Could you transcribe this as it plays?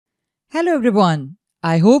Hello everyone,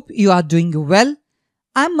 I hope you are doing well.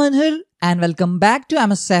 I'm Manhar and welcome back to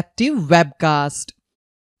Microsoft webcast.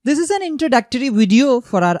 This is an introductory video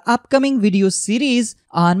for our upcoming video series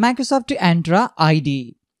on Microsoft Entra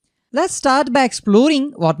ID. Let's start by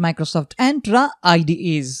exploring what Microsoft Entra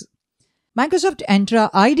ID is. Microsoft Entra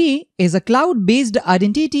ID is a cloud-based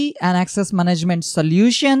identity and access management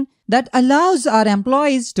solution that allows our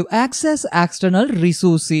employees to access external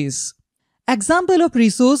resources. Examples of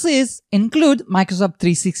resources include Microsoft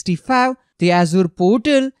 365, the Azure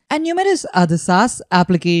portal, and numerous other SaaS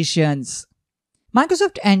applications.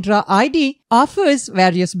 Microsoft Entra ID offers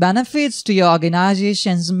various benefits to your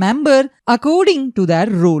organization's member according to their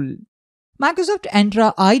role. Microsoft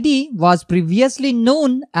Entra ID was previously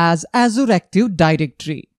known as Azure Active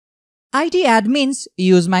Directory. IT admins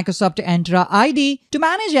use Microsoft Entra ID to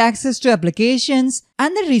manage access to applications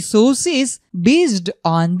and the resources based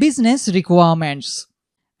on business requirements.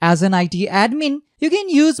 As an IT admin, you can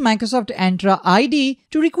use Microsoft Entra ID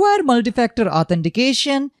to require multi-factor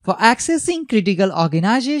authentication for accessing critical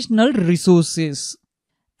organizational resources.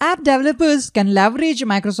 App developers can leverage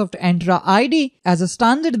Microsoft Entra ID as a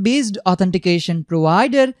standard-based authentication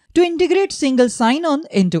provider to integrate single sign-on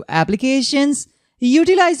into applications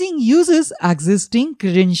utilizing users' existing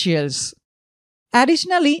credentials.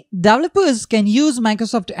 Additionally, developers can use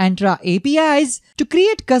Microsoft Entra APIs to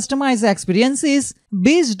create customized experiences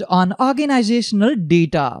based on organizational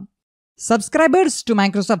data. Subscribers to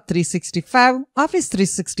Microsoft 365, Office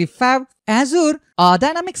 365, Azure, or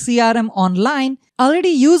Dynamics CRM Online already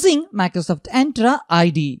using Microsoft Entra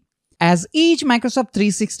ID. As each Microsoft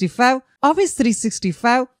 365, Office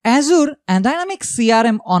 365, Azure, and Dynamics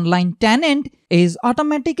CRM Online tenant is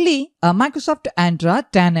automatically a Microsoft Entra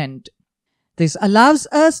tenant. This allows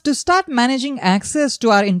us to start managing access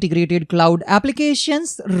to our integrated cloud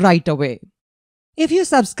applications right away. If you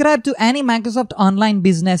subscribe to any Microsoft Online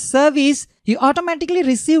business service, you automatically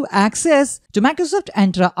receive access to Microsoft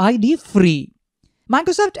Entra ID free.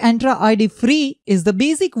 Microsoft Entra ID Free is the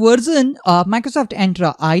basic version of Microsoft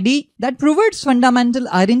Entra ID that provides fundamental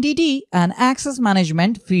identity and access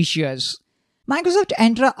management features. Microsoft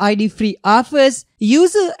Entra ID Free offers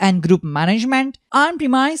user and group management,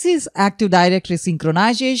 on-premises Active Directory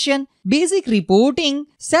synchronization, basic reporting,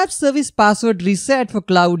 self-service password reset for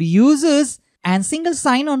cloud users, and single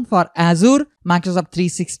sign-on for Azure, Microsoft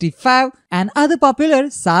 365, and other popular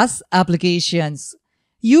SaaS applications.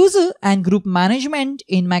 User and group management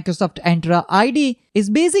in Microsoft Entra ID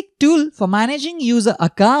is basic tool for managing user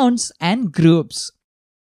accounts and groups.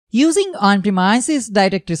 Using on-premises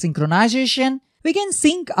directory synchronization, we can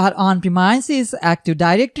sync our on-premises Active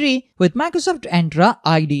Directory with Microsoft Entra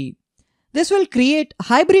ID. This will create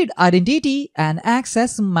hybrid identity and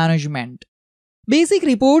access management. Basic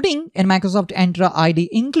reporting in Microsoft Entra ID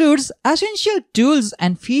includes essential tools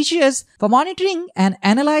and features for monitoring and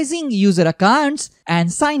analyzing user accounts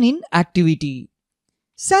and sign-in activity.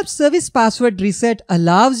 Self-service password reset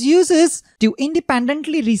allows users to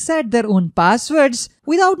independently reset their own passwords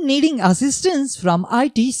without needing assistance from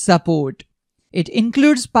IT support. It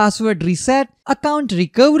includes password reset, account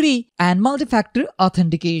recovery, and multi-factor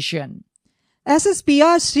authentication.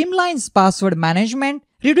 SSPR streamlines password management,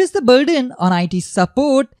 reduce the burden on IT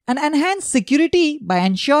support, and enhance security by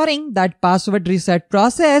ensuring that password reset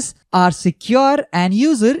process are secure and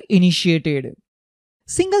user-initiated.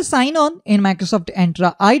 Single sign-on in Microsoft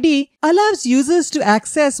Entra ID allows users to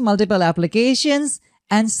access multiple applications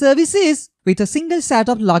and services with a single set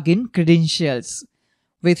of login credentials.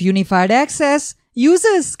 With unified access,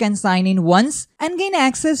 users can sign in once and gain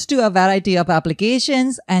access to a variety of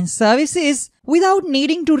applications and services without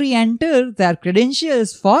needing to re-enter their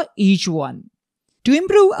credentials for each one. To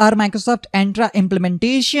improve our Microsoft Entra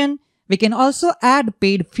implementation, we can also add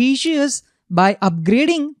paid features by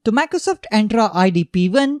upgrading to Microsoft Entra ID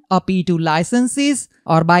P1 or P2 licenses,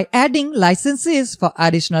 or by adding licenses for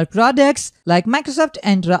additional products like Microsoft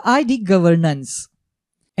Entra ID Governance.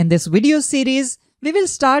 In this video series, we will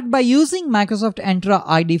start by using Microsoft Entra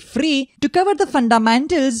ID Free to cover the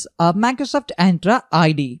fundamentals of Microsoft Entra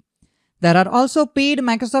ID. There are also paid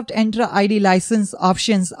Microsoft Entra ID license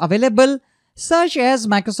options available, such as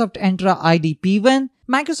Microsoft Entra ID P1,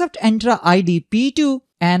 Microsoft Entra ID P2,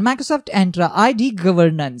 and Microsoft Entra ID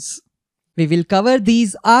Governance. We will cover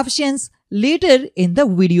these options later in the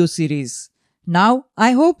video series. Now,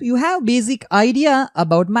 I hope you have a basic idea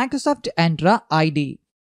about Microsoft Entra ID.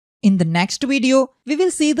 In the next video, we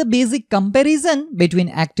will see the basic comparison between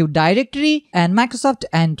Active Directory and Microsoft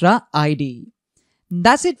Entra ID.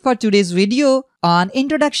 That's it for today's video on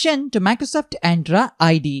Introduction to Microsoft Entra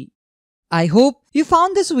ID. I hope you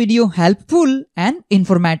found this video helpful and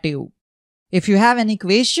informative. If you have any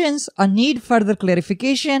questions or need further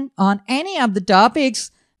clarification on any of the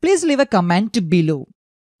topics, please leave a comment below.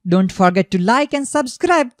 Don't forget to like and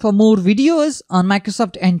subscribe for more videos on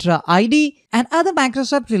Microsoft Entra ID and other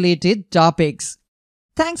Microsoft related topics.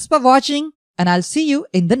 Thanks for watching, and I'll see you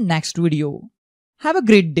in the next video. Have a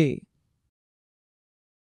great day.